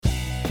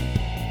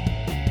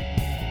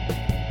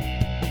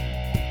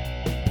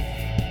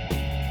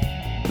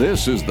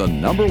This is the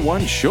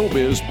 #1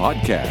 showbiz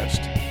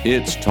podcast.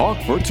 It's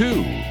Talk for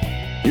Two.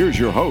 Here's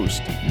your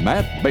host,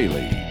 Matt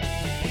Bailey.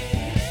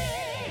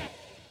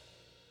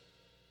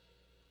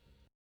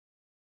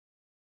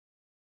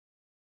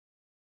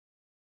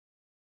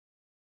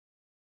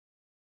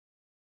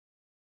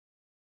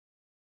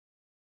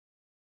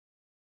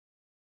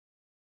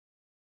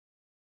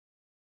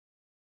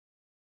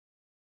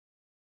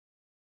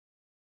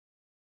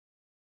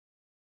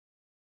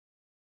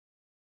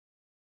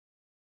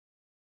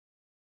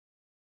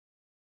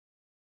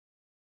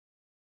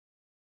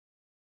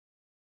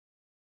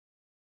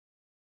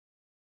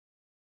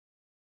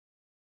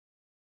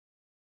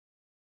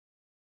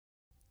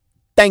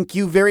 Thank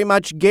you very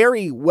much,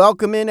 Gary.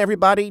 Welcome in,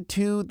 everybody,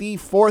 to the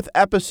 4th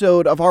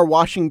episode of our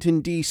Washington,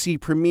 D.C.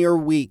 premiere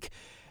week.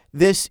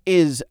 This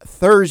is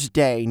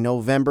Thursday,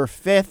 November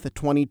 5th,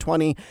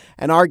 2020,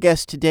 and our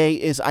guest today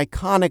is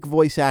iconic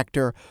voice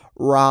actor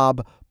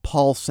Rob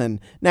Paulsen.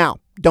 Now,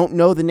 don't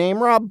know the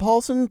name Rob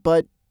Paulsen,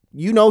 but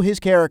you know his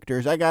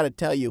characters, I gotta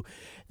tell you.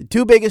 The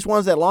two biggest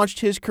ones that launched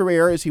his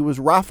career is he was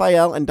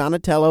Raphael and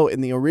Donatello in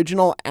the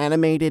original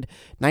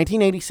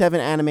 1987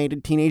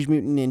 animated Teenage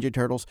Mutant Ninja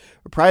Turtles,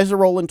 reprised the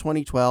role in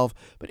 2012,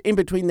 but in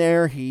between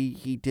there,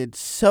 he did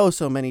so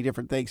many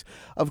different things.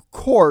 Of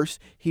course,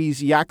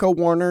 he's Yakko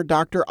Warner,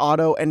 Dr.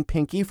 Otto, and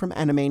Pinky from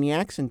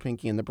Animaniacs and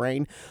Pinky and the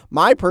Brain.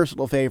 My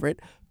personal favorite,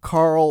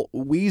 Carl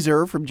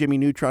Wheezer from Jimmy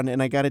Neutron,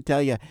 and I gotta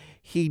tell you,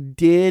 he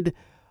did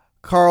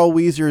Carl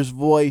Wheezer's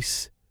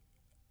voice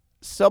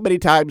so many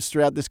times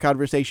throughout this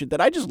conversation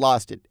that I just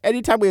lost it.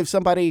 Anytime we have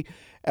somebody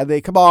and they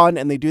come on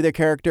and they do their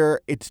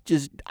character, it's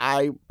just,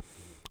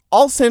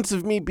 all sense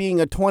of me being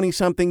a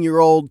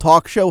 20-something-year-old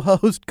talk show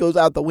host goes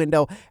out the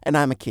window, and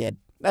I'm a kid.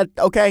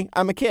 Okay,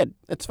 I'm a kid.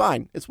 It's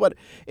fine.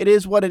 It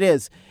is what it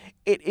is.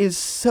 It is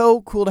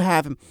so cool to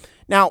have him.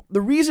 Now,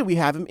 the reason we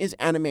have him is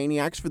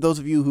Animaniacs. For those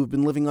of you who've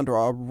been living under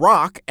a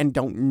rock and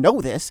don't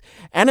know this,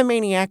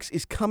 Animaniacs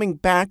is coming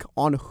back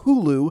on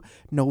Hulu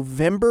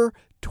November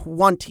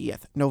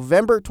 20th.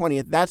 November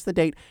 20th. That's the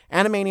date.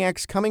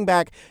 Animaniacs coming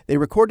back. They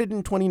recorded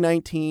in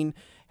 2019,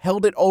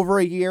 held it over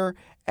a year,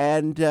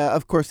 and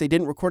of course they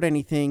didn't record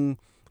anything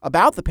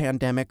about the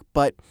pandemic,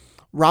 but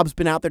Rob's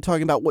been out there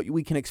talking about what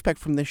we can expect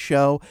from this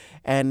show,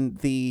 and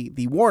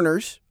the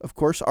Warners, of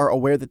course, are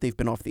aware that they've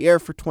been off the air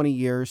for 20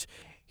 years.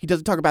 He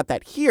doesn't talk about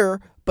that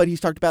here, but he's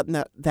talked about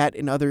that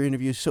in other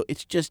interviews, so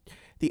it's just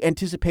the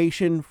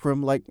anticipation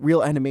from like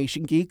real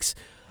animation geeks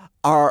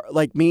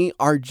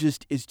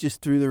is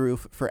just through the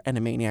roof for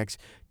Animaniacs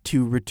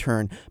to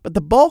return. But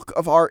the bulk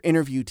of our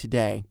interview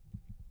today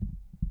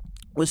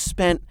was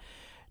spent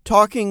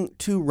talking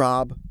to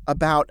Rob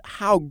about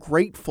how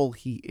grateful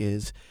he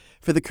is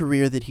for the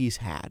career that he's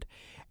had.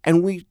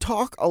 And we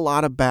talk a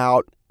lot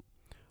about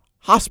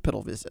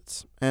hospital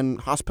visits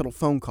and hospital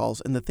phone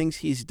calls and the things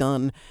he's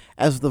done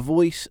as the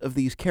voice of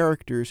these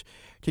characters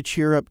to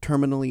cheer up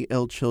terminally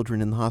ill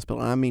children in the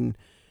hospital. I mean,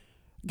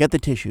 get the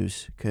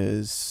tissues,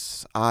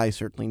 because I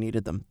certainly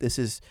needed them.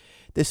 This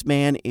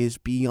man is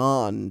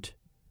beyond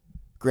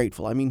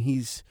grateful. I mean,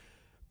 he's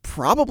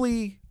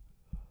probably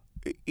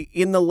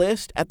in the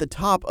list, at the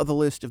top of the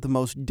list of the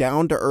most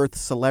down-to-earth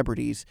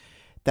celebrities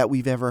that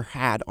we've ever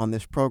had on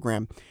this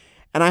program.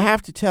 And I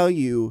have to tell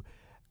you,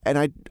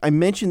 and I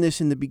mentioned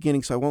this in the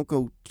beginning, so I won't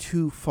go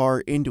too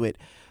far into it.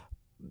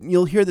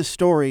 You'll hear the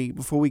story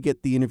before we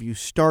get the interview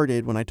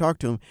started when I talk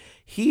to him.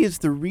 He is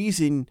the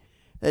reason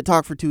that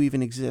Talk for Two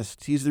even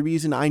exists. He's the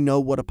reason I know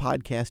what a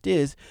podcast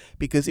is,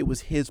 because it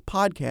was his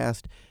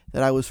podcast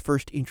that I was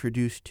first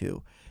introduced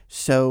to.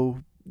 So,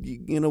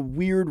 in a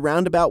weird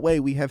roundabout way,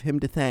 we have him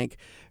to thank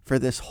for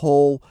this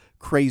whole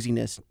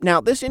craziness. Now,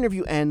 this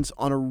interview ends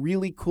on a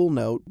really cool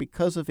note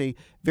because of a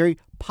very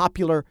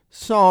popular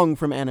song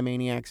from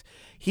Animaniacs.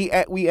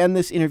 We end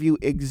this interview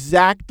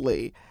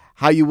exactly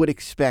how you would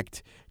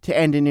expect to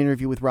end an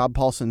interview with Rob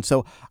Paulsen.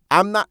 So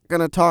I'm not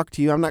going to talk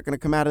to you. I'm not going to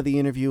come out of the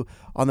interview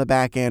on the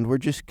back end. We're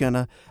just going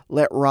to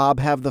let Rob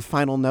have the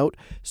final note.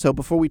 So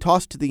before we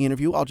toss to the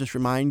interview, I'll just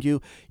remind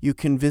you, you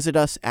can visit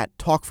us at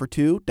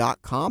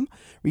talkfor2.com.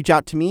 Reach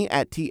out to me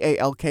at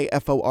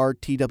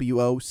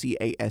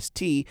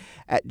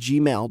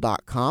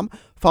talkfortwocast@gmail.com.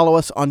 Follow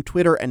us on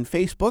Twitter and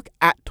Facebook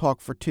at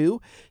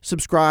Talk4Two.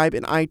 Subscribe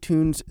in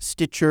iTunes,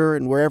 Stitcher,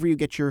 and wherever you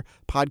get your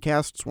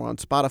podcasts. We're on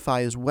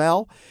Spotify as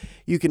well.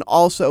 You can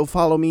also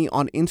follow me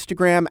on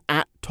Instagram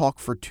at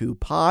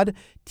Talk4TwoPod,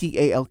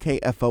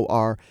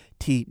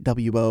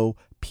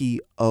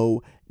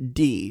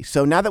 TalkForTwopod.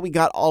 So now that we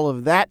got all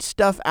of that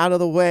stuff out of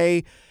the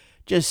way,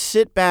 just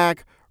sit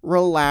back,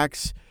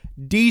 relax,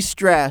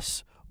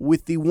 de-stress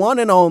with the one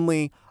and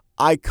only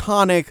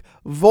iconic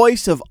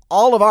voice of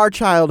all of our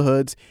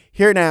childhoods,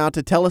 here now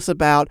to tell us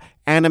about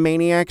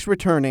Animaniacs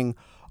returning,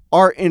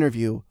 our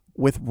interview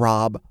with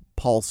Rob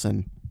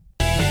Paulsen.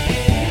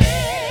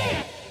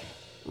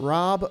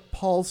 Rob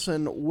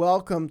Paulsen,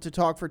 welcome to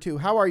Talk for Two.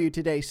 How are you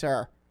today,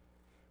 sir?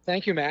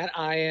 Thank you, Matt.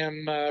 I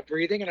am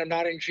breathing, and I'm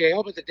not in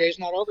jail, but the day's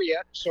not over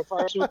yet. So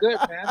far, so good,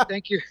 man.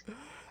 Thank you.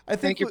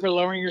 Thank you for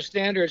lowering your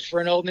standards for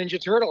an old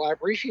Ninja Turtle. I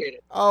appreciate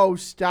it. Oh,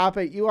 stop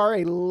it. You are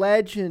a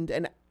legend,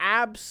 an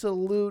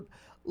absolute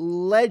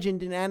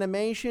legend in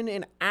animation,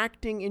 in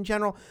acting in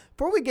general.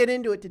 Before we get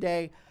into it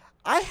today,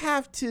 I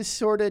have to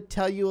sort of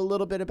tell you a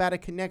little bit about a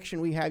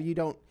connection we have.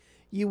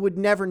 You would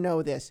never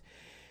know this.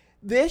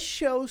 This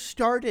show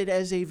started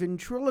as a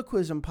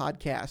ventriloquism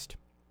podcast.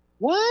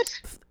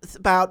 What?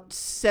 About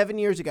 7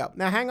 years ago.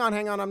 Now, hang on.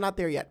 I'm not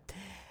there yet.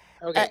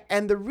 Okay.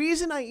 And the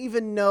reason I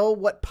even know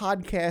what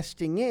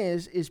podcasting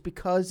is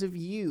because of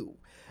you.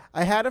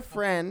 I had a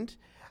friend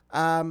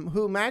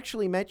whom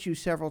actually met you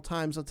several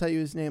times. I'll tell you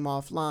his name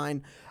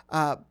offline.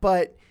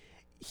 But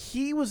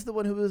he was the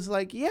one who was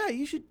like, yeah,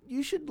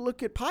 you should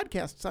look at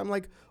podcasts. I'm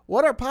like,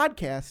 what are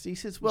podcasts? He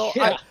says, well,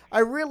 Yeah.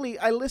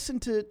 I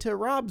listened to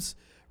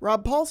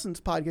Rob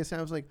Paulson's podcast, and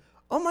I was like,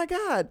 oh my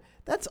God,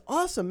 that's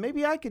awesome.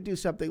 Maybe I could do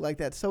something like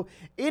that. So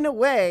in a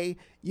way,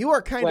 you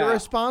are kind of Wow.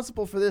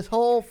 responsible for this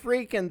whole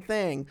freaking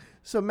thing.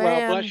 So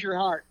man, Well, bless your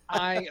heart.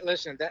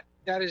 Listen,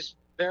 that is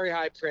very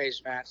high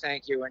praise, Matt.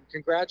 Thank you. And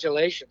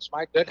congratulations.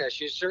 My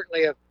goodness, you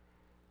certainly have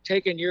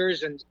taken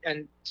yours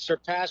and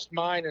surpassed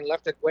mine and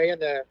left it way in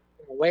the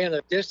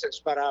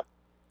distance. But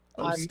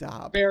I'm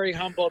stop. very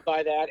humbled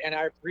by that, and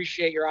I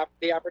appreciate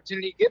the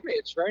opportunity you give me.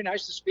 It's very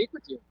nice to speak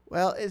with you.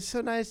 Well, it's so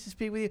nice to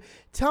speak with you.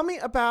 Tell me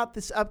about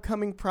this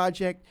upcoming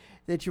project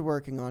that you're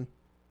working on.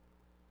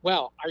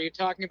 Well, are you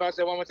talking about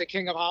the one with the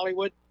King of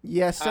Hollywood?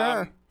 Yes,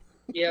 sir.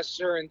 Yes,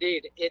 sir,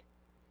 indeed.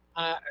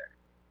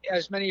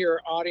 As many of your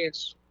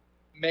audience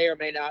may or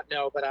may not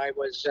know, but I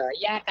was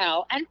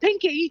Yakko and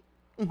Pinky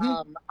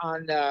on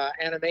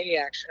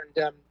Animaniacs,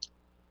 and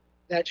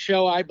that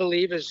show, I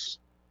believe, is.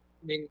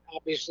 I mean,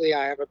 obviously,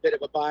 I have a bit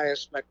of a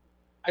bias, but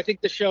I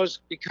think the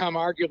show's become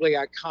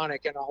arguably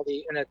iconic in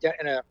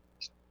a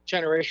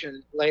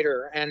generation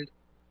later. And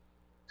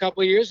a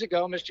couple of years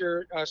ago,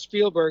 Mr.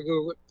 Spielberg,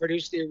 who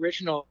produced the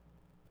original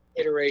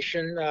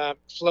iteration,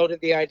 floated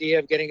the idea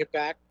of getting it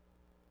back.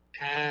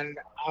 And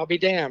I'll be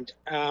damned.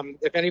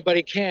 If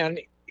anybody can,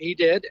 he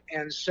did.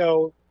 And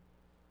so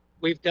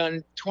we've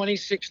done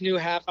 26 new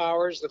half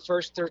hours, the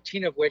first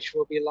 13 of which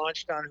will be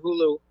launched on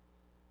Hulu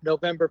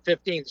November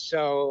 15th.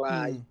 So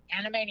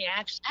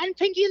Animaniacs and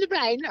Pinky and the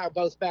Brain are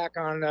both back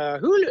on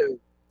Hulu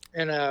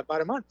in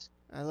about a month.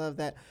 I love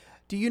that.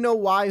 Do you know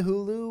why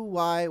Hulu?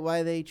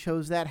 Why they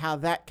chose that? How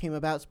that came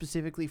about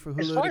specifically for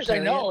Hulu? As far as I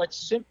know,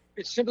 it's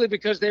simply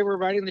because they were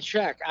writing the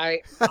check.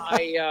 I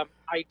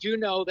do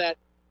know that.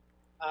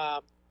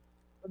 Let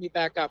me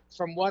back up.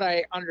 From what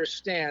I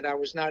understand, I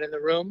was not in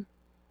the room,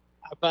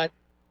 but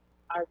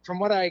from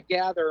what I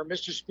gather,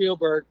 Mr.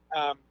 Spielberg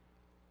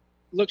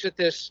looks at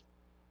this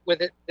with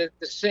the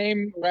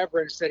same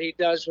reverence that he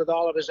does with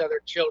all of his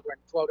other children,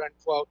 quote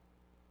unquote.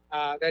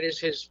 That is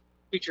his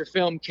feature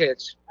film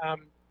kids.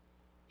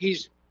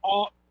 He's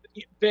all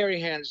very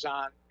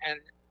hands-on, and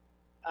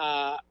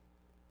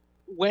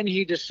when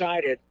he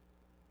decided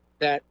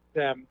that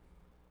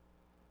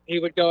he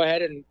would go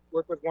ahead and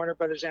work with Warner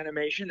Brothers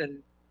Animation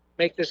and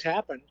make this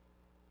happen,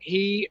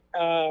 he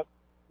there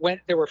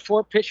were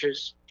 4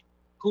 pitches: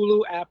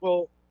 Hulu,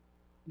 Apple,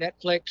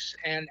 Netflix,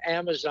 and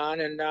Amazon,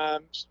 and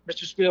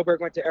Mr. Spielberg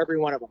went to every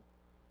one of them.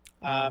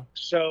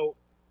 So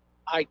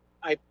I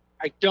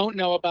don't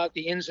know about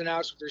the ins and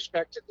outs with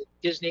respect to the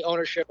Disney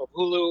ownership of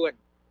Hulu and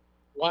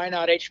why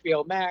not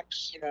HBO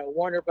Max,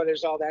 Warner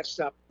Brothers, all that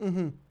stuff.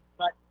 Mm-hmm.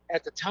 But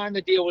at the time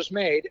the deal was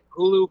made,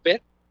 Hulu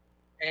bit,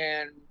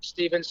 and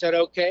Steven said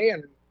okay,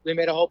 and we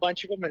made a whole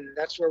bunch of them, and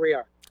that's where we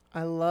are.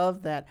 I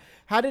love that.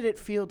 How did it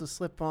feel to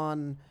slip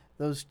on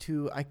those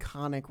 2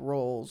 iconic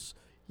roles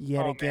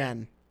yet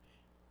again?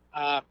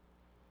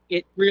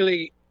 It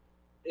really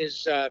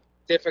is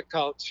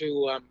difficult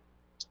to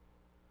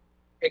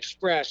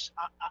express.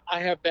 I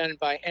have been,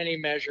 by any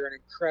measure, an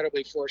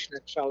incredibly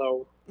fortunate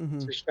fellow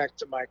with respect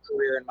to my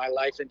career and my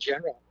life in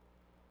general.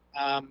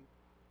 I'm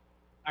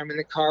in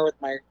the car with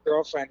my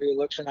girlfriend, who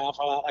looks an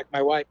awful lot like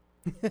my wife.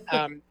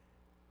 That's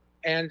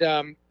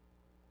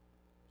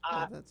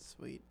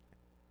sweet.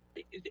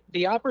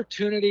 The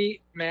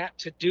opportunity, Matt,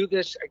 to do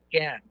this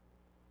again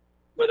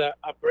with a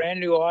brand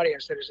new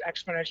audience that is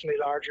exponentially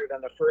larger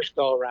than the first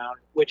go around,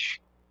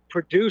 which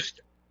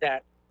produced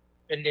that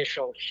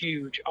initial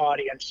huge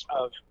audience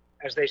of,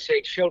 as they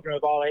say, children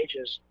of all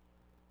ages,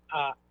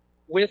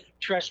 with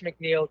Tress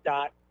MacNeille,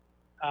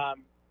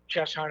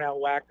 Chess Harnell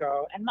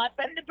Wacko, and my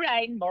friend the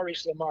brain,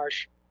 Maurice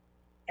LaMarche,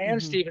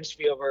 and Steven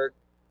Spielberg,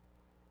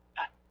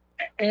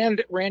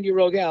 and Randy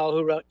Rogel,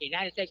 who wrote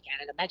United States,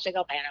 Canada,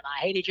 Mexico, Panama,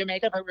 Haiti,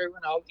 Jamaica, Peru,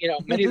 and all,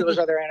 many of those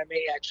other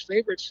Animaniacs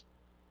favorites.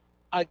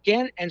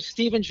 Again, and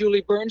Stephen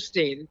Julie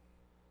Bernstein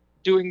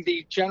doing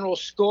the general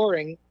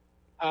scoring,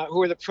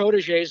 who are the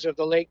proteges of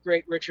the late,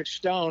 great Richard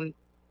Stone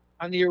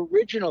on the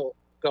original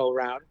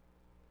go-round,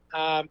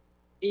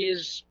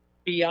 is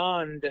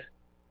beyond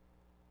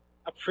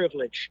a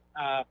privilege.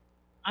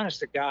 Honest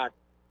to God,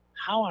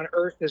 how on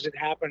earth does it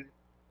happen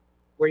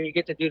where you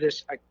get to do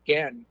this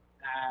again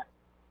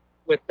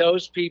with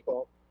those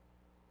people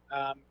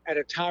at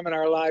a time in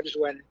our lives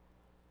when,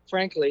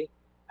 frankly,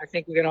 I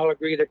think we can all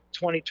agree that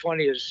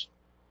 2020 is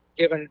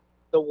given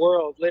the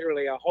world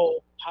literally a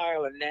whole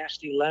pile of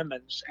nasty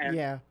lemons, and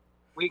Yeah.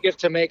 we get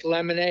to make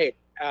lemonade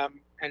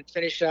and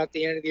finish out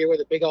the end of the year with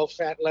a big old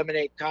fat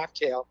lemonade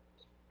cocktail.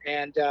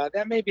 And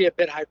that may be a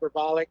bit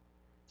hyperbolic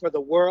for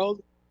the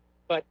world,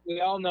 but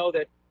we all know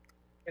that,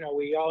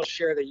 we all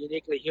share the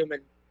uniquely human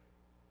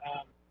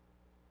um,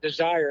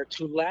 desire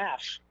to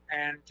laugh.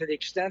 And to the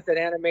extent that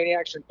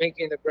Animaniacs and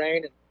Pinky and the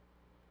Brain and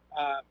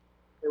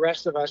the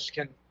rest of us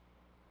can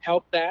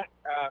help that,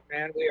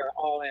 man, we are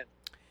all in.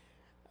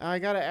 I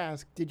gotta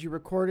ask, did you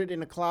record it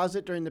in a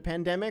closet during the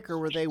pandemic, or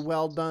were they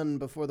well done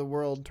before the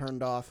world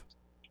turned off?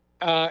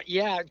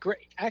 Yeah,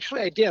 great.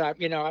 Actually, I did.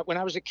 When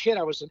I was a kid,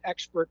 I was an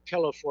expert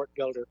pillow fort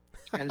builder,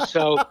 and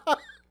so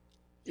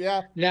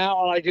Yeah. now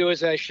all I do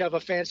is I shove a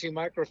fancy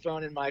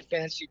microphone in my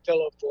fancy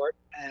pillow fort,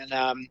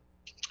 and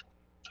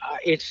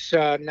it's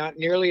not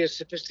nearly as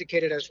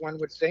sophisticated as one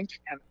would think.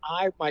 And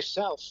I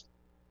myself,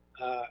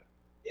 uh,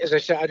 as I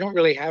said, I don't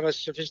really have a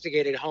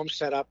sophisticated home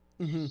setup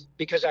Mm-hmm.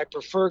 because I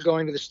prefer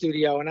going to the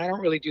studio, and I don't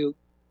really do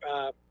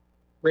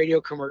radio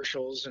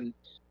commercials and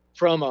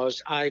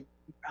promos.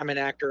 I'm an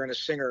actor and a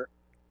singer,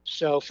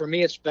 so for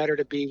me, it's better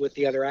to be with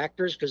the other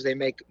actors because they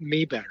make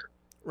me better.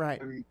 Right.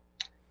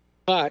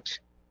 But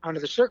under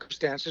the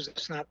circumstances,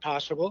 that's not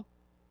possible.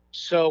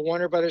 So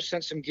Warner Brothers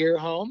sent some gear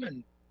home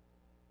and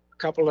a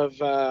couple of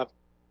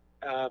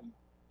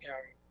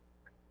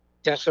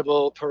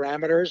decibel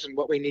parameters and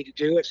what we need to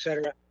do,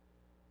 etc.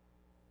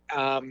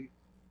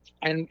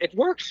 And it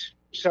works.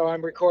 So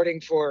I'm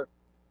recording for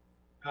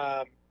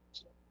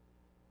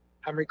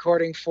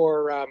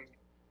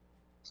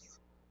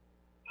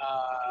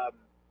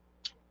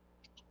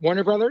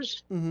Warner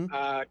Brothers,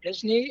 Mm-hmm.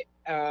 Disney,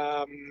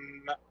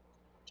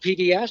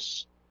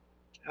 PBS.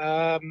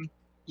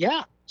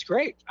 Yeah, it's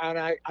great. And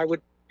I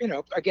would,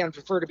 again,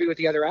 prefer to be with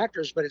the other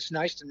actors, but it's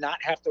nice to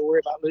not have to worry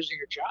about losing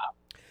your job.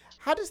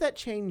 How does that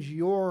change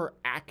your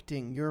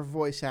acting, your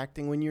voice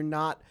acting, when you're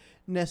not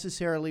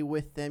necessarily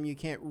with them? You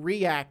can't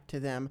react to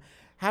them.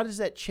 How does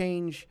that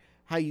change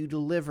how you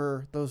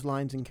deliver those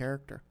lines in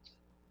character?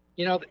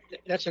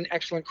 That's an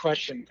excellent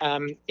question.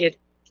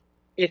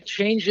 It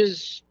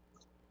changes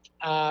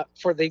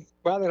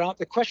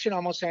the question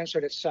almost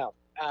answered itself.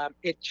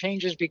 It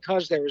changes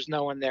because there is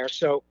no one there.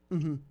 So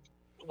Mm-hmm.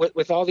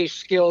 with all these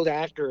skilled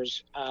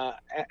actors,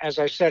 as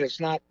I said, it's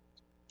not,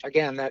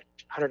 again, that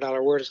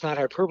 $100 word, it's not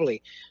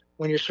hyperbole.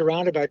 When you're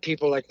surrounded by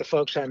people like the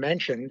folks I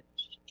mentioned,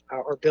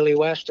 or Billy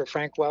West or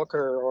Frank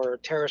Welker or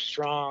Tara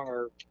Strong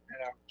or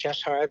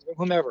Jess Hart,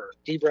 whomever,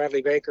 D.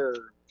 Bradley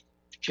Baker,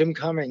 Jim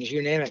Cummings,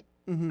 you name it,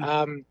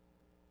 Mm-hmm.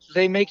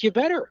 they make you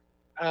better.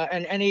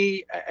 And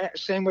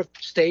same with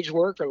stage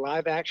work or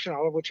live action,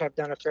 all of which I've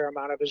done a fair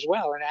amount of as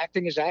well. And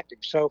acting is acting.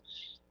 So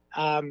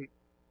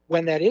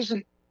when that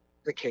isn't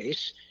the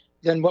case,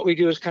 then what we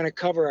do is kind of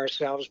cover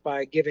ourselves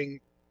by giving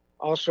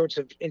all sorts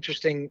of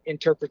interesting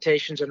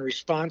interpretations and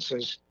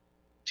responses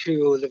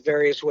to the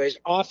various ways.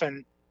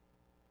 Often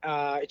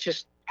it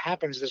just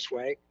happens this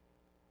way.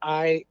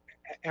 I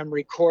am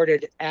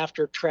recorded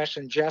after Tress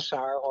and Jess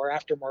are, or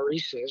after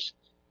Maurice is,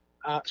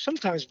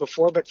 sometimes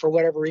before, but for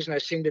whatever reason, I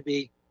seem to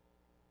be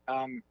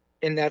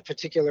in that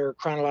particular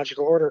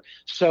chronological order.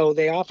 So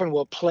they often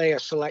will play a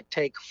select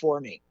take for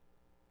me,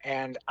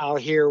 and I'll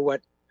hear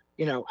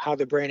how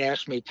the brain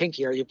asks me,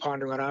 Pinky, are you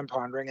pondering what I'm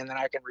pondering? And then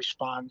I can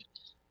respond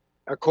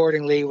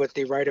accordingly with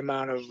the right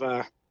amount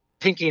of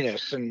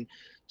pinkiness and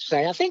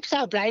say, I think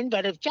so, Brain,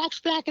 but if Jack's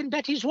black and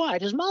Betty's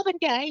white, is Marvin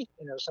gay?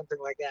 Something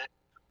like that.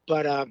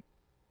 But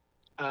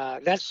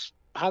that's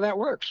how that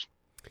works.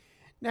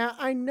 Now,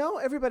 I know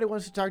everybody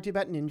wants to talk to you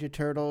about Ninja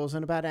Turtles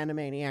and about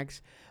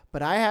Animaniacs,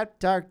 but I have to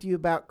talk to you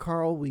about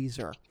Carl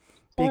Wheezer.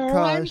 Oh,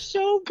 I'm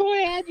so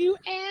glad you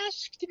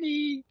asked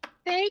me.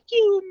 Thank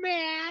you,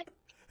 Matt.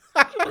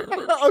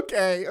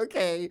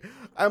 Okay.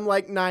 I'm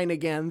like 9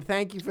 again.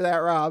 Thank you for that,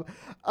 Rob.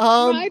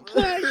 My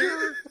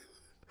pleasure.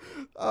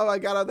 Oh my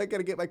God, I'm not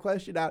going to get my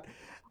question out.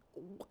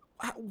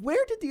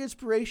 Where did the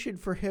inspiration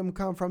for him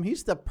come from?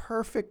 He's the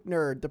perfect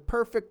nerd, the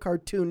perfect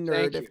cartoon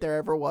nerd, if there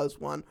ever was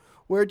one.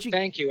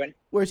 Thank you. And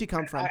where's he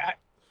come from?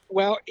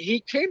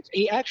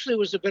 He actually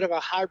was a bit of a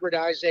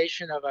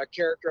hybridization of a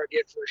character I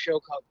did for a show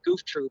called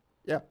Goof Troop.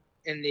 Yeah.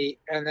 And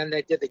then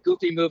they did the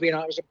Goofy movie, and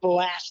it was a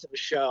blast of a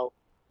show.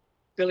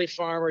 Billy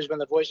Farmer has been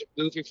the voice of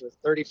Goofy for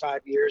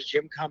 35 years.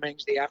 Jim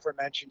Cummings, the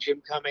aforementioned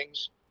Jim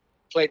Cummings,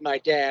 played my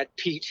dad,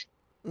 Pete.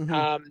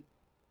 Mm-hmm.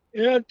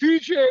 And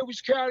PJ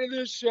was kind of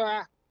this,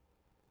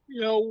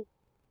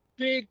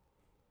 big,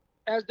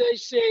 as they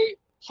say,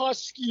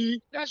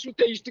 husky. That's what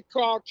they used to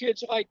call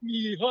kids like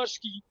me,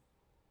 husky.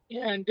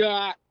 And,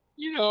 I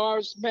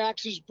was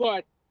Max's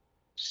butt.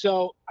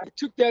 So I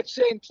took that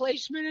same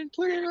placement and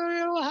put it a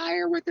little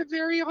higher with a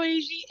very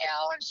lazy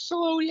L and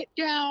slowed it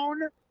down.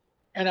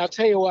 And I'll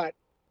tell you what,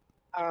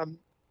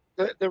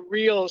 the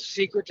real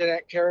secret to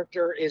that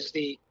character is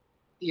the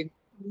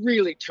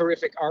really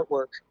terrific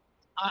artwork.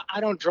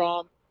 I don't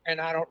draw them and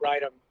I don't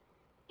write them,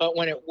 but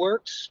when it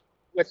works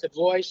with the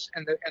voice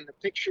and the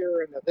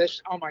picture and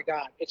this, oh my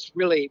God, it's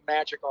really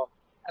magical.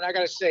 And I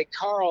got to say,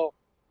 Carl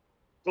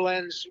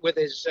blends with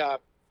his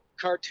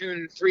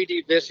cartoon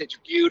 3D visage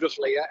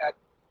beautifully.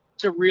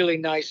 It's a really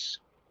nice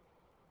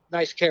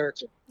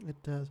character.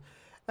 It does.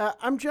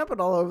 I'm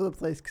jumping all over the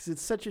place because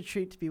it's such a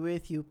treat to be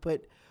with you.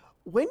 But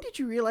when did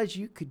you realize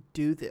you could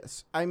do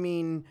this? I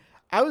mean,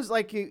 I was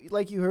like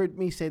you heard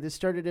me say, this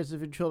started as a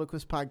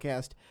ventriloquist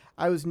podcast.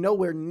 I was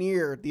nowhere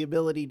near the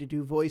ability to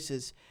do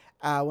voices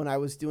when I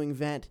was doing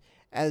Vent,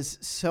 as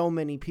so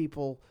many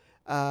people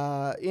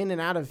in and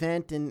out of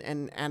Vent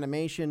and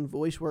animation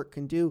voice work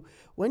can do.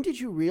 When did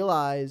you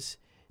realize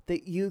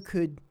that you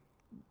could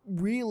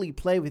really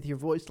play with your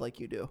voice like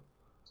you do?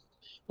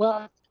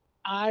 Well,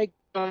 I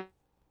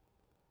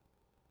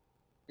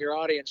your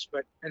audience,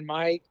 but in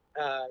my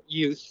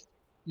youth,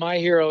 my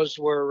heroes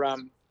were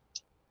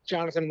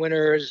Jonathan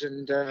Winters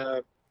and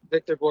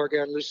Victor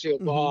Borge and Lucille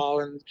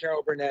Ball and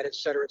Carol Burnett, et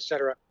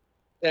cetera,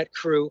 that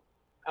crew.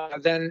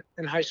 Then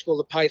in high school,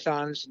 the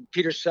Pythons and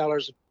Peter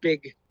Sellers, a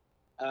big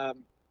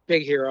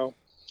hero.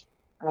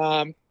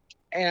 I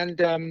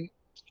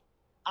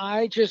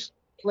just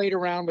played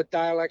around with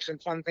dialects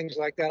and fun things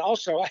like that.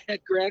 Also, I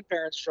had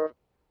grandparents from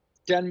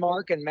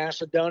Denmark and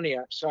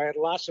Macedonia, so I had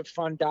lots of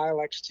fun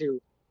dialects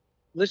to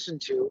listen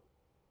to,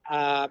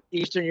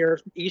 Eastern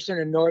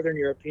and Northern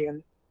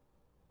European.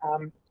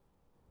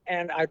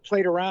 And I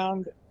played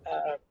around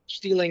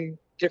stealing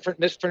different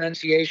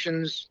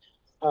mispronunciations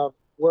of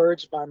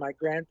words by my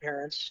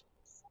grandparents.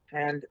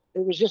 And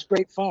it was just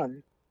great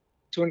fun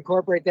to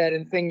incorporate that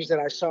in things that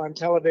I saw on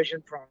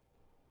television, from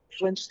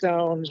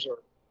Flintstones or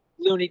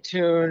Looney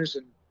Tunes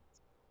and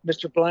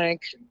Mr.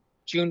 Blank and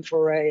June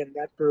Foray and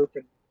that group,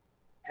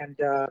 and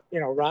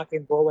Rocky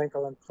and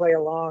Bullwinkle, and play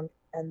along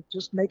and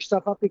just make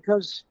stuff up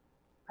because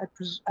I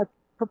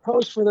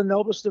proposed for the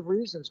noblest of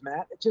reasons,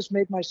 Matt. It just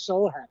made my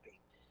soul happy.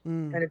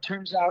 And it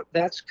turns out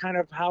that's kind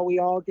of how we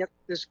all get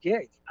this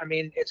gig. I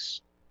mean,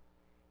 it's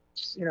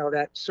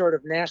that sort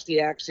of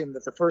nasty axiom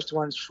that the first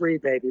one's free,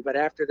 baby, but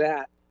after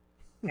that,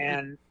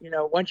 and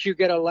once you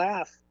get a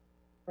laugh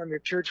from your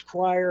church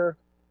choir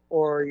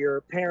or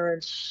your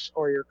parents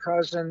or your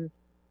cousin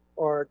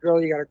or a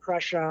girl you got a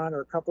crush on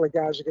or a couple of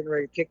guys are getting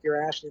ready to kick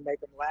your ass and you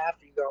make them laugh,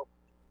 you go,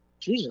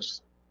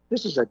 Jesus,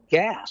 this is a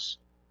gas.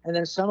 And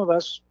then some of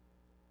us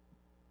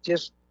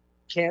just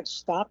can't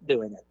stop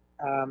doing it.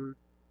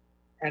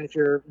 And if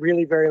you're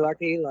really very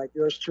lucky, like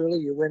yours truly,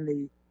 you win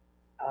the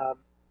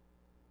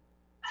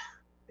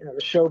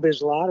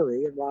showbiz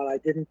lottery. And while I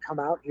didn't come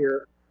out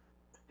here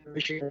in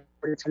Michigan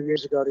 42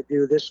 years ago to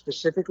do this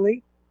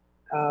specifically,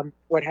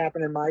 what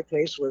happened in my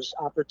case was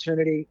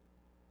opportunity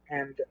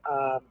and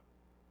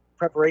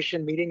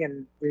preparation meeting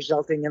and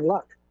resulting in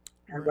luck.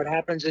 And what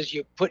happens is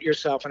you put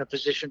yourself in a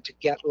position to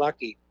get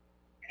lucky.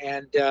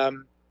 And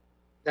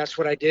that's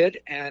what I did.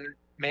 And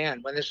man,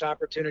 when this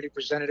opportunity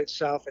presented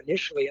itself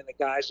initially in the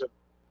guise of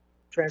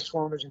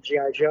Transformers and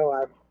G.I. Joe,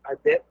 I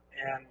bit,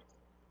 and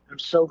I'm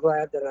so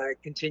glad that I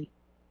continued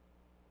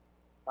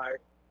my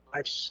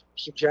life's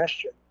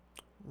suggestion.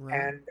 Right.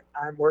 And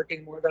I'm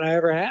working more than I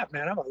ever have,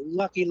 man. I'm a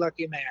lucky man,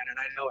 and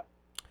I know it.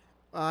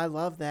 I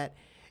love that.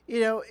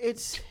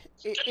 It's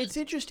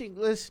interesting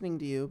listening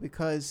to you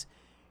because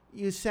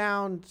you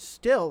sound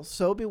still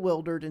so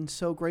bewildered and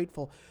so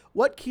grateful.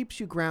 What keeps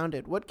you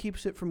grounded? What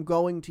keeps it from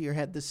going to your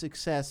head? The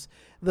success,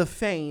 the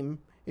fame,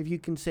 if you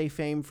can say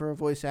fame for a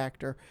voice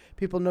actor.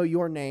 People know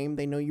your name.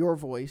 They know your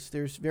voice.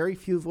 There's very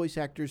few voice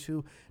actors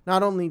who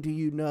not only do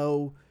you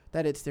know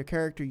that it's their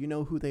character, you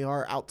know who they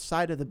are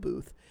outside of the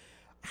booth.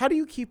 How do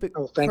you keep it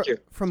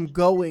from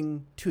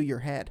going to your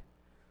head?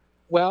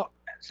 Well,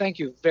 thank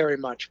you very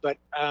much. But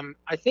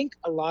I think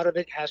a lot of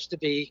it has to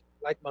be,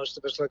 like most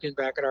of us, looking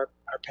back at our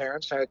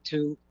parents. I had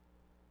two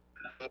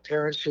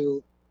parents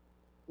who,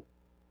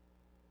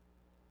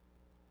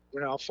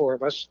 all four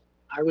of us.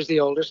 I was the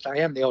oldest. I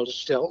am the oldest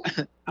still.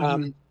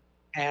 And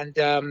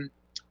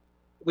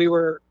we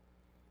were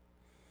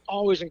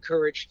always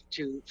encouraged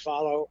to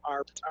follow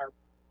our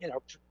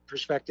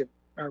respective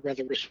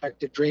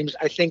dreams.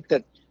 I think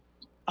that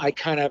I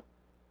kind of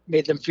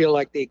made them feel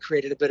like they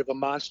created a bit of a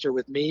monster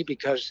with me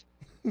because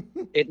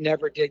it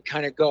never did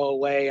kind of go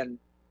away. And,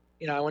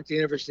 I went to the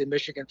University of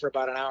Michigan for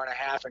about an hour and a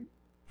half and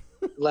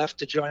left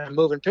to join a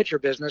moving picture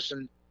business.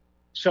 And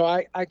so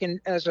I can,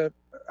 as a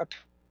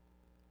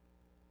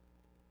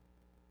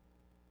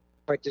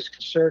quite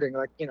disconcerting,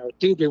 like,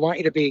 dude, we want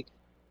you to be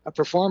a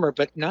performer,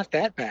 but not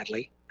that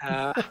badly.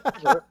 That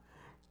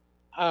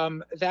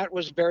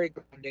was very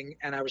grounding,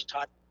 and I was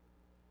taught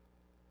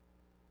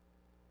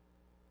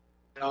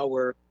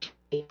we're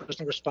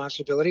personal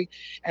responsibility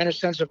and a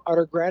sense of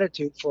utter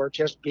gratitude for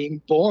just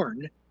being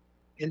born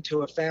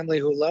into a family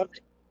who loved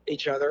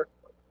each other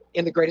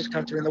in the greatest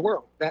country in the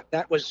world.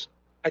 That was,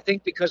 I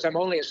think, because I'm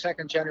only a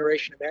second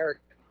generation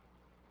American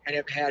and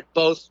have had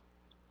both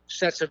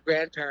sets of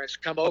grandparents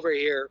come over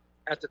here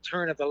at the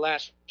turn of the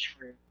last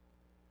century.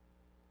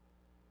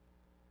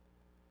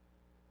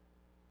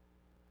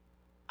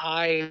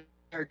 I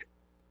heard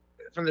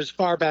from as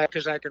far back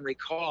as I can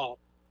recall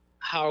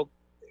how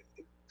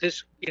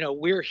this,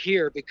 we're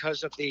here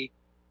because of the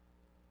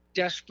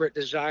desperate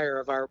desire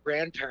of our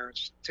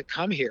grandparents to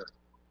come here.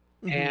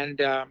 And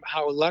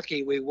how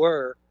lucky we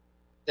were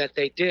that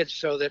they did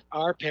so that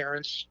our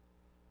parents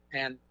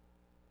and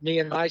me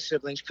and my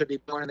siblings could be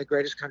born in the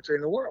greatest country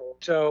in the world.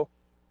 So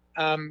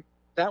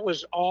that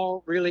was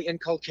all really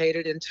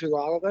inculcated into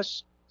all of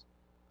us.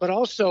 But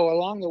also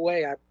along the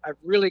way, I've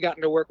really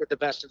gotten to work with the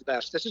best of the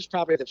best. This is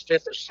probably the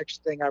fifth or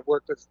sixth thing I've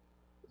worked with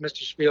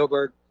Mr.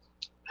 Spielberg.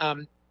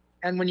 And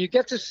when you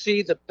get to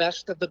see the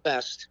best of the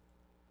best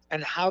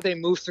and how they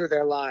move through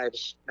their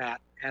lives,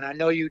 Matt, and I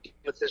know you deal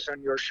with this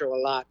on your show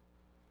a lot,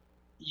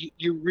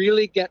 you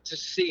really get to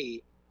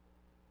see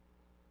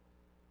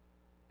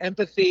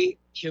empathy,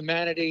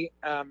 humanity,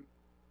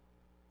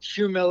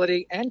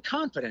 humility, and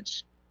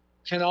confidence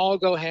can all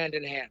go hand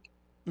in hand.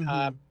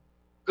 Mm-hmm.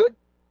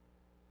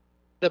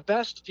 The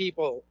best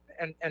people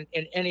and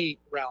in any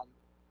realm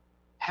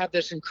have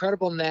this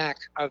incredible knack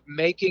of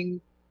making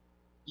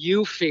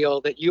you feel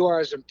that you are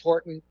as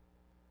important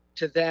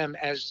to them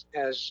as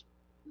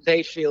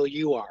they feel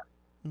you are.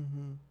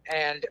 Mm-hmm.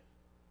 And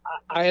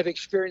I have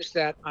experienced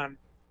that on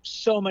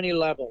so many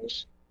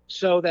levels,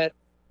 so that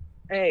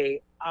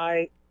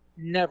I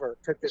never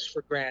took this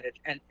for granted,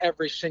 and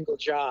every single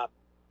job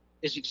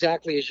is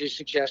exactly as you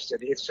suggested.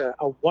 It's a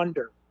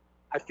wonder.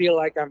 I feel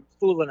like I'm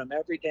fooling them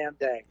every damn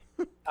day.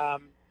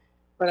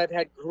 But I've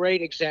had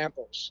great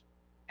examples,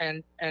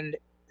 and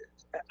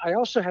I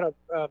also had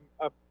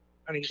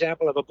an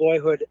example of a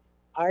boyhood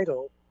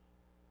idol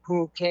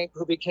who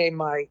became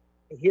my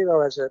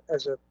hero as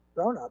a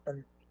grown up.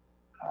 And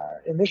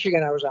in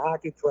Michigan, I was a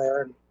hockey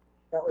player, and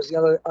that was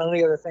the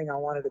only other thing I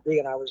wanted to be,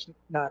 and I was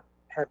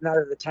had none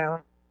of the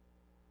talent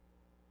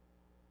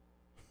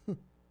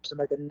to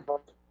make a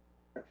note.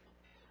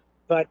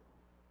 But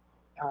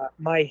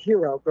my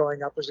hero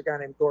growing up was a guy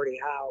named Gordie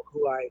Howe,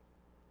 who I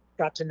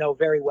got to know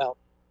very well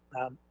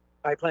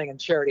by playing in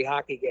charity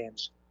hockey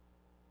games.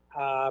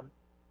 Can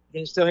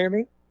you still hear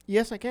me?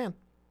 Yes, I can.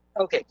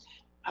 Okay.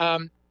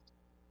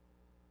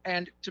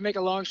 And to make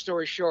a long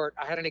story short,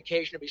 I had an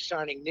occasion to be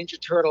signing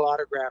Ninja Turtle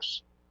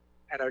autographs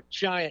at a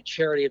giant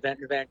charity event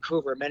in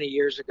Vancouver many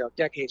years ago,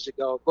 decades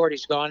ago.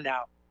 Gordie's gone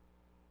now.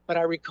 But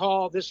I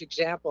recall this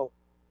example.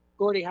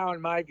 Gordie Howe,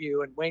 in my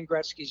view, and Wayne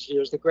Gretzky's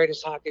view, is the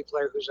greatest hockey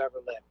player who's ever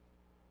lived.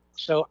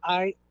 So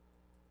I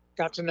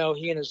got to know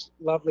he and his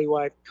lovely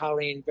wife,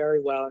 Colleen,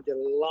 very well, and did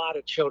a lot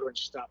of children's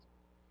stuff.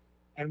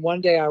 And one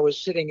day I was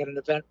sitting at an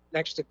event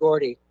next to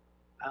Gordie,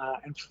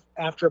 and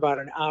after about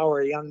an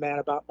hour, a young man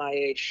about my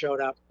age showed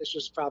up. This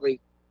was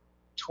probably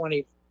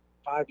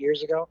 25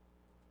 years ago.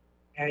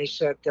 And he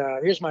said,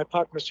 here's my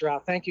puck, Mr. Howe.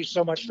 Thank you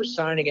so much for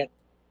signing it.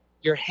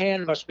 Your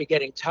hand must be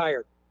getting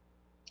tired.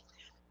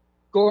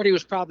 Gordie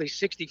was probably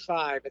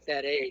 65 at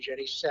that age. And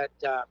he said,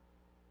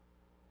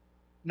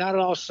 not at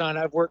all, son.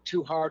 I've worked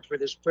too hard for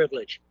this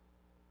privilege.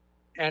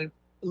 And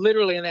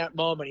literally in that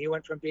moment, he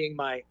went from being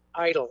my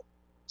idol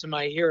to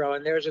my hero.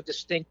 And there's a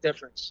distinct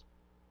difference.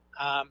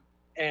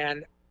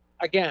 And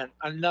again,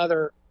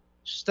 another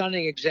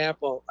stunning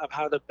example of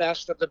how the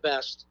best of the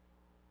best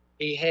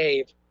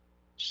behave.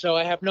 So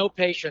I have no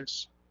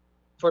patience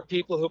for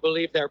people who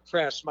believe they're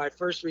press. My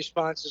first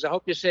response is, I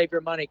hope you save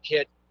your money,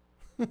 kid,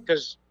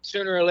 because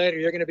sooner or later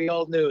you're going to be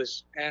old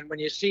news. And when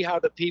you see how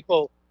the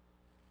people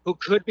who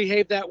could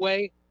behave that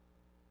way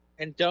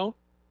and don't,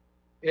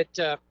 it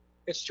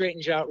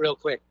straightens you out real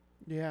quick.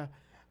 Yeah.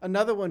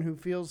 Another one who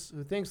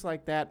thinks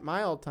like that,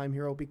 my all-time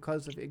hero,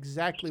 because of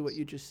exactly what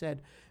you just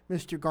said,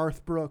 Mr.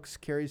 Garth Brooks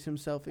carries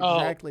himself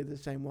exactly the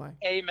same way.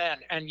 Amen.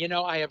 And,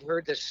 I have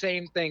heard the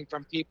same thing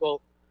from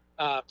people,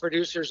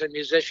 producers and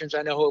musicians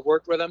I know who have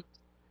worked with him.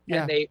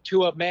 Yeah. And they,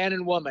 to a man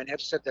and woman,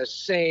 have said the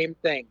same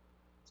thing.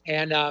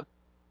 And I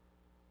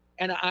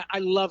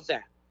love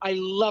that. I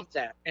love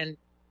that. And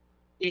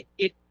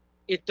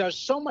it does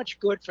so much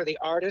good for the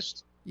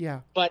artist.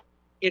 Yeah. But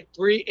it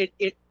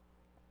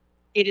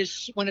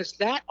is, when it's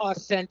that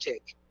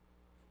authentic,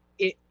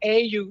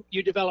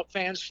 you develop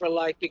fans for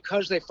life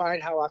because they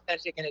find how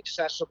authentic and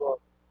accessible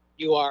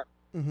you are.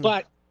 Mm-hmm.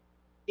 But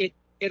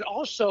it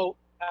also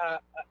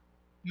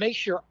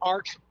makes your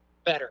art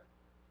better,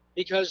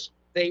 because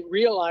they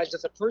realize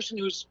that the person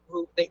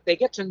who they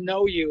get to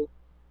know you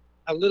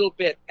a little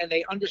bit, and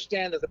they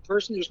understand that the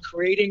person who's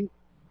creating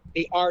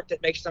the art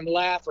that makes them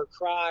laugh or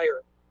cry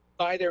or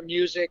buy their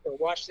music or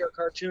watch their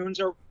cartoons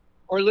or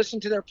listen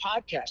to their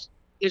podcast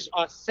is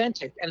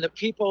authentic, and the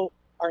people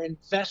are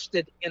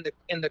invested in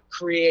the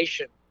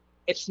creation.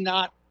 It's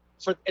not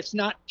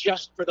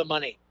just for the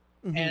money.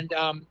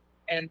 Mm-hmm.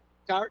 And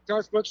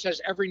Garth Brooks has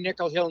every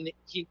nickel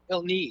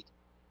he'll need.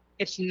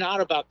 It's not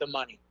about the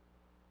money.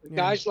 Yeah.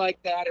 Guys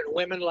like that, and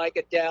women like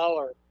Adele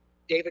or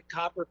David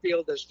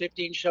Copperfield does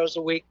 15 shows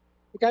a week.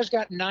 The guy's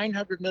got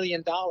 $900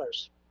 million.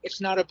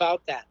 It's not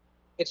about that.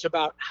 It's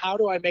about, how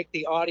do I make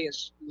the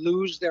audience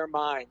lose their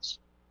minds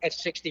at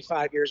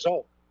 65 years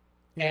old?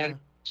 Yeah. And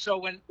so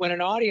when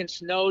an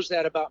audience knows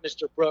that about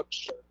Mr.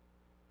 Brooks or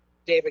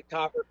David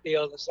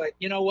Copperfield, it's like,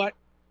 you know what?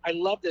 I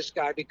love this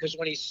guy because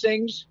when he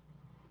sings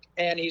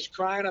and he's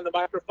crying on the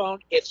microphone,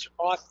 it's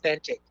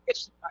authentic.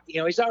 It's,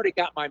 he's already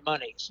got my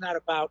money. It's not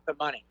about the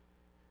money.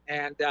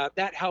 And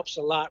that helps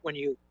a lot when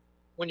you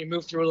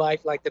move through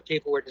life like the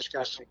people we're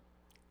discussing.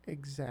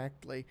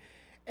 Exactly.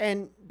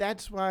 And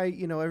that's why,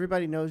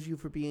 everybody knows you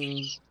for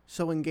being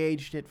so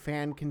engaged at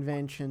fan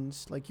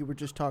conventions, like you were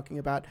just talking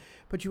about.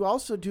 But you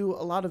also do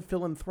a lot of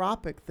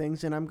philanthropic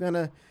things, and I'm going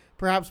to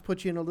perhaps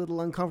put you in a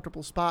little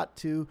uncomfortable spot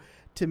to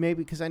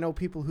maybe, because I know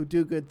people who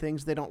do good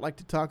things, they don't like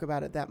to talk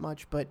about it that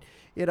much. But,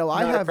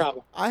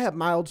 I have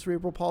mild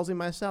cerebral palsy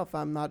myself.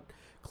 I'm not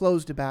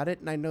closed about it,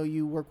 and I know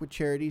you work with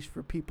charities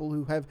for people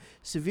who have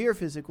severe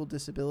physical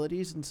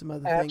disabilities and some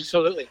other things.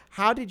 Absolutely.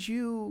 How did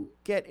you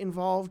get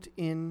involved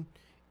in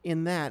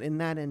that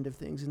end of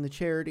things, in the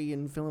charity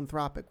and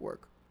philanthropic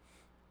work?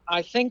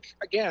 I think,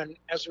 again,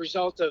 as a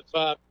result of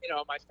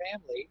my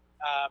family,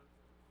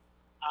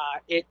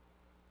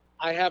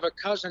 I have a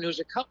cousin who's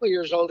a couple of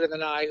years older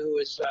than I, who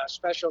is a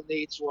special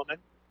needs woman,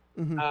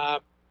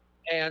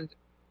 and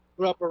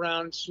grew up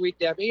around Sweet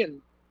Debbie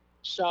and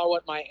saw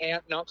what my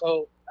aunt and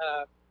uncle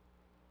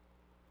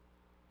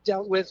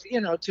dealt with,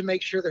 to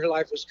make sure that her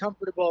life was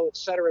comfortable, et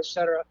cetera, et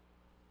cetera.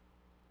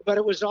 But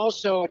it was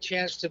also a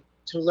chance to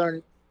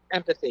learn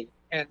empathy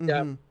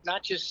and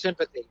not just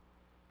sympathy,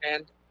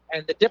 and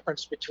the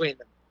difference between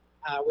them,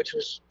 which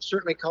was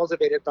certainly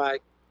cultivated by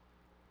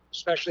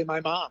especially my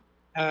mom.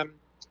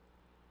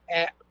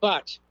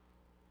 But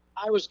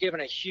I was given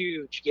a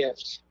huge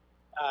gift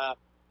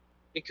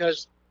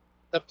because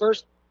the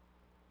first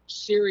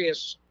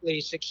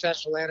seriously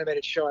successful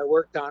animated show I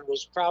worked on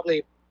was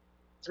probably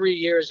 3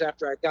 years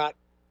after I got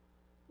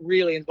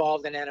really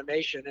involved in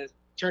animation. It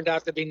turned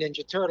out to be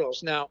Ninja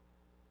Turtles. Now,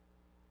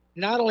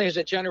 not only has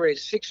it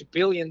generated $6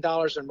 billion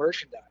in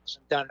merchandise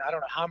and done, I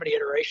don't know how many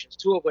iterations,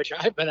 2 of which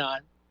I've been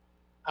on,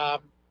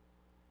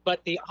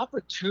 but the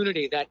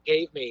opportunity that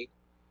gave me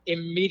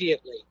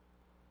immediately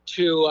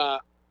to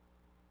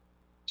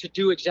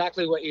do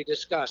exactly what you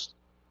discussed.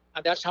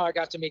 And that's how I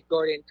got to meet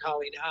Gordy and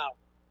Colleen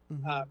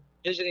Howe.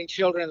 Visiting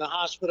children in the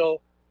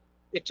hospital,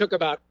 it took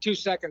about 2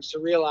 seconds to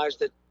realize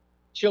that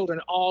children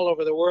all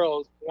over the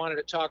world wanted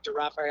to talk to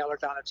Raphael or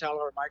Donatello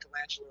or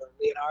Michelangelo or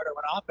Leonardo,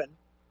 and often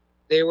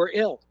they were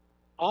ill.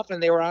 Often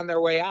they were on their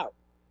way out.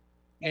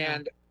 Yeah.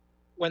 And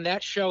when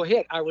that show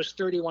hit, I was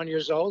 31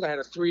 years old. I had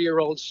a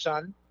 3-year-old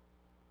son.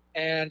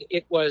 And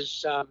it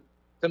was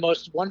the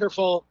most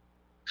wonderful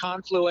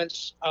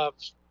confluence of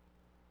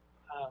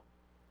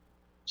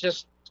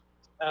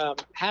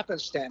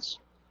happenstance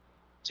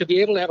to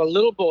be able to have a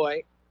little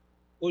boy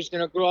who's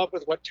going to grow up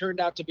with what turned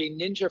out to be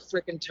Ninja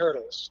frickin'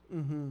 Turtles,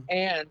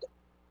 and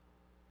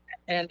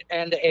an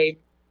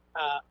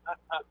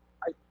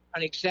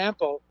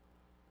example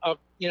of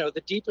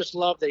the deepest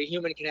love that a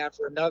human can have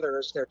for another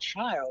is their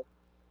child,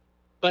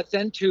 but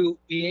then to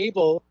be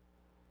able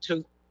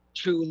to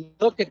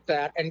look at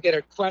that and get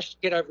a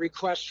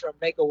request from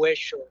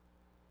Make-A-Wish or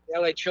the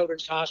LA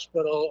Children's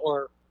Hospital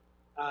or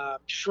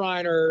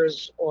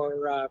Shriners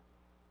or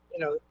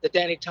the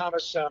Danny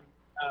Thomas forgot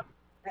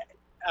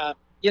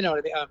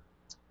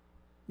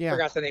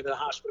the name of the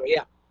hospital.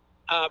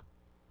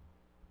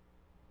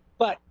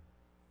 But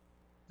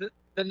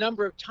the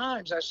number of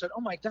times I said,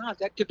 oh my God,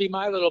 that could be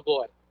my little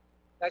boy.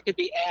 That could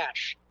be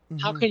Ash.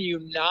 How can you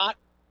not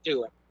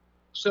do it?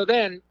 So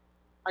then,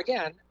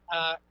 again,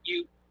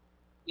 you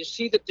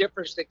see the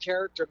difference the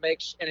character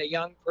makes in a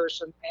young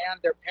person and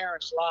their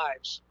parents'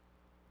 lives.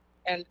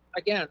 And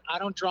again, I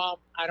don't draw them,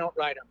 I don't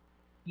write them.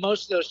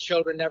 Most of those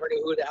children never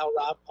knew who the hell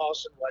Rob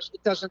Paulson was.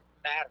 It doesn't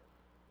matter.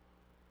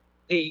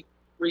 The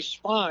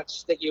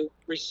response that you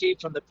receive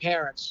from the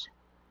parents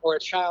or a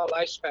child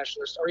life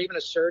specialist or even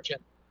a surgeon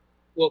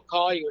will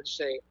call you and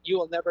say, you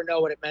will never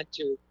know what it meant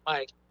to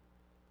my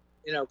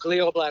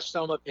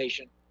glioblastoma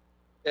patient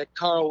that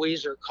Carl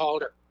Wieser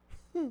called her.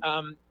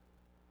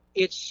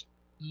 It's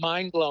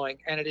mind-blowing,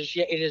 and it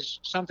is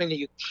something that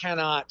you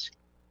cannot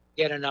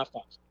get enough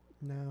of.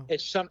 No.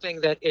 It's something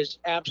that is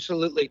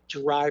absolutely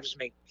drives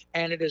me,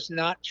 and it is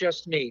not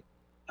just me.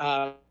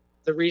 The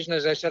reason,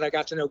 as I said, I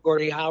got to know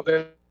Gordy Howe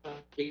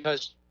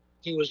because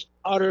he was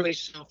utterly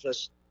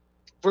selfless,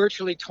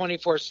 virtually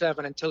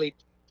 24/7 until he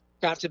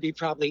got to be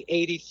probably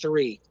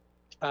 83.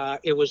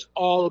 It was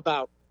all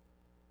about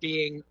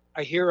being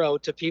a hero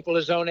to people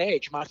his own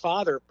age. My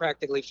father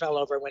practically fell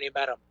over when he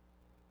met him.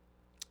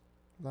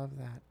 Love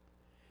that.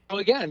 So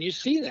again, you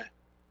see that,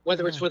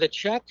 whether it's with a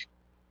check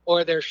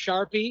or their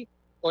Sharpie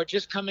or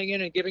just coming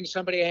in and giving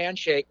somebody a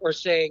handshake or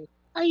saying,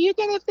 are you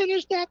going to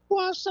finish that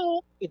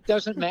croissant? It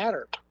doesn't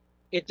matter.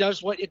 It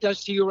does what it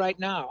does to you right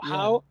now. Yeah.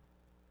 How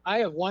I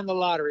have won the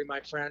lottery,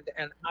 my friend,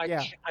 and I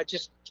got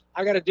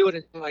to do it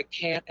until I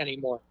can't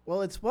anymore.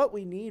 Well, it's what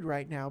we need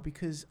right now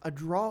because a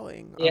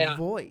drawing, a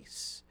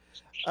voice,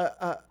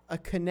 a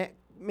connect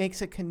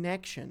makes a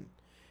connection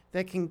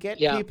that can get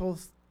people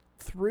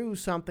through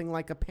something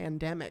like a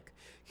pandemic,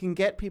 can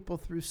get people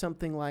through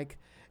something like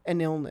an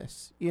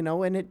illness,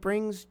 and it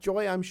brings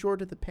joy, I'm sure,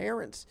 to the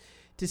parents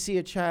to see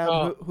a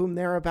child whom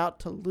they're about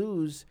to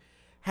lose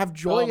have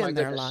joy in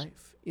their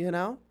life,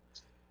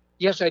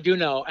 Yes, I do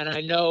know. And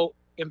I know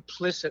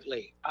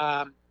implicitly.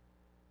 I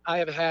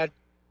have had,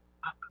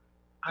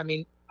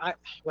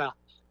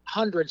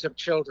 hundreds of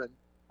children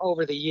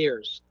over the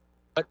years,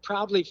 but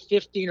probably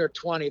 15 or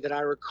 20 that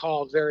I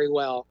recall very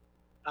well,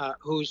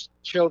 whose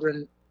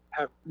children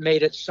have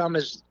made it. Some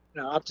as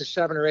up to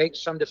 7 or 8,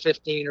 some to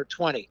 15 or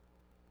 20.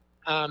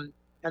 And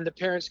the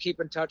parents keep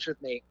in touch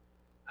with me,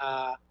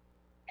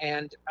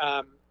 and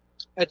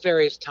at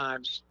various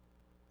times.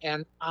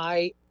 And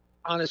I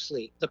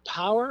honestly, the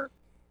power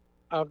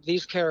of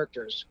these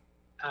characters,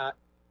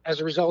 as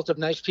a result of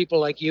nice people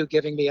like you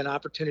giving me an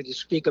opportunity to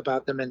speak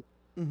about them, and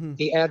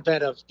the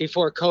advent of,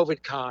 before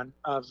COVID Con,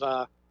 of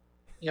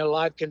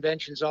live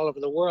conventions all over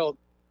the world,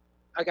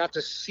 I got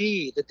to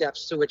see the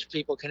depths to which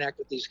people connect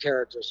with these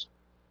characters.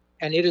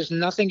 And it is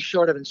nothing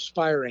short of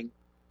inspiring.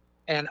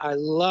 And I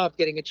love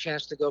getting a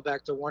chance to go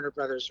back to Warner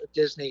Brothers or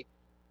Disney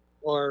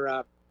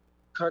or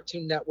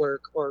Cartoon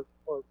Network or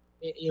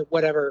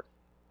whatever,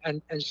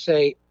 and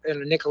say,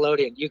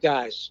 Nickelodeon, you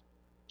guys,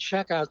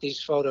 check out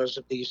these photos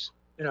of these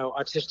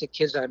autistic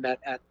kids I met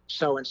at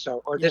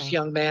so-and-so, or this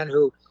young man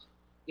who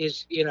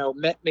is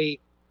met me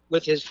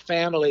with his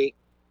family,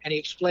 and he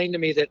explained to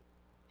me that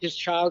his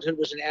childhood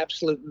was an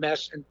absolute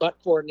mess, and but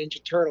for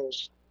Ninja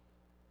Turtles,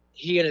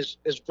 he and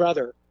his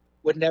brother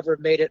would never have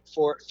made it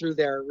through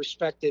their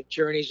respective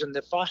journeys in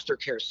the foster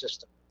care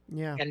system.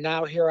 Yeah. And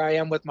now here I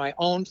am with my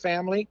own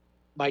family,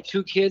 my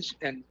 2 kids,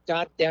 and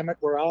God damn it,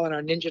 we're all in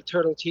our Ninja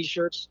Turtle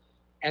t-shirts.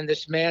 And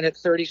this man at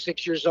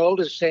 36 years old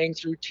is saying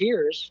through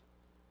tears,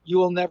 you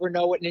will never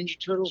know what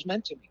Ninja Turtles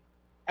meant to me.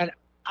 And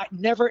I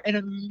never in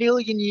a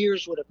million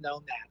years would have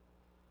known that.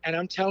 And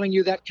I'm telling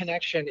you, that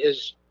connection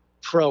is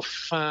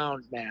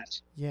profound, Matt.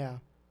 Yeah.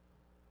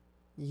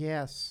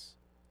 Yes.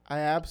 I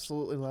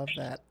absolutely love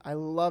that. I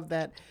love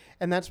that.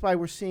 And that's why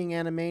we're seeing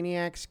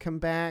Animaniacs come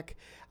back.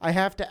 I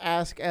have to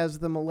ask, as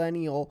the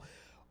millennial,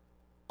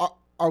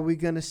 are we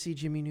going to see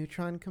Jimmy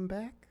Neutron come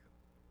back?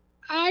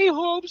 I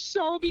hope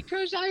so,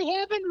 because I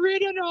haven't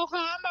ridden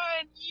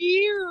Ohama in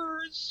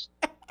years.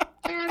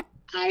 And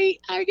I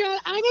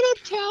gotta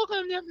tell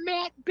him that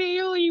Matt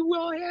Bailey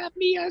will have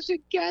me as a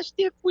guest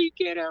if we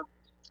get a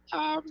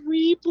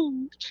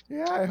reboot.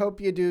 Yeah, I hope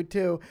you do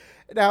too.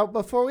 Now,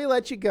 before we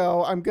let you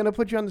go, I'm going to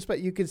put you on the spot.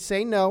 You could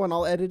say no, and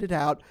I'll edit it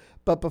out.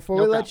 But before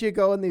we let you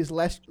go in these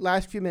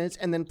last few minutes,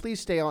 and then please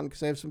stay on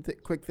because I have some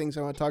quick things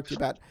I want to talk to you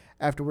about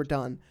after we're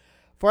done.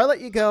 Before I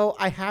let you go,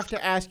 I have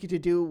to ask you to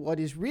do what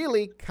is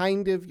really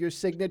kind of your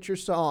signature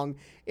song.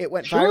 It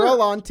went viral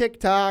on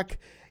TikTok.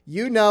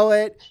 You know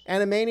it.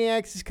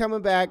 Animaniacs is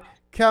coming back.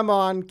 Come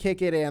on,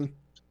 kick it in.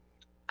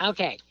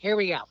 Okay, here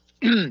we go.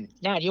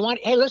 Now,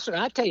 hey, listen,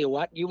 I'll tell you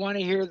what. You want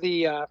to hear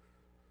the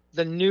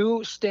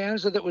new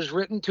stanza that was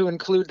written to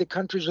include the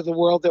countries of the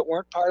world that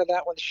weren't part of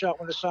that when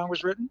the song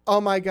was written?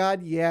 Oh, my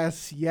God,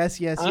 yes.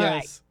 All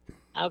right.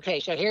 Okay,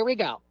 so here we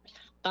go.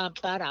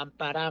 Montenegro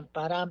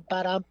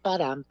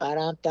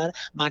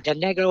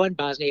and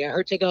Bosnia,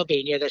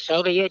 Herzegovina, the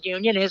Soviet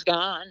Union is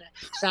gone.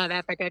 South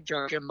Africa,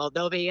 Georgia,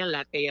 Moldova,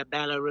 Latvia,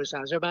 Belarus,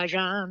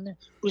 Azerbaijan,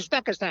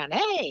 Uzbekistan,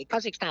 hey,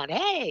 Kazakhstan,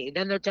 hey,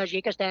 then there's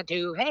Tajikistan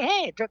too,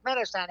 hey,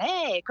 Turkmenistan,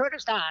 hey,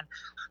 Kurdistan,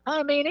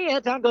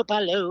 Armenia, Tango,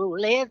 Palu,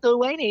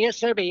 Lithuania,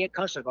 Serbia,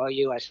 Kosovo,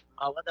 US,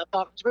 the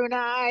Balkans,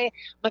 Brunei,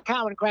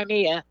 Macau and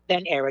Crimea,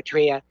 then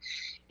Eritrea.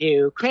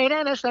 Ukraine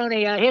and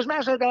Estonia, here's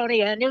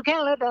Macedonia, New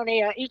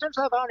Caledonia, Eastern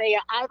Slavonia,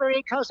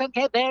 Ivory Coast, and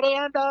Cape Verde,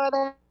 and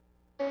Northern.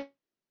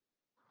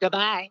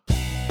 Goodbye.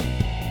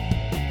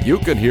 You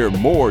can hear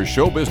more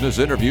show business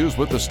interviews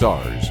with the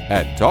stars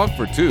at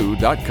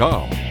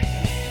talkfor2.com.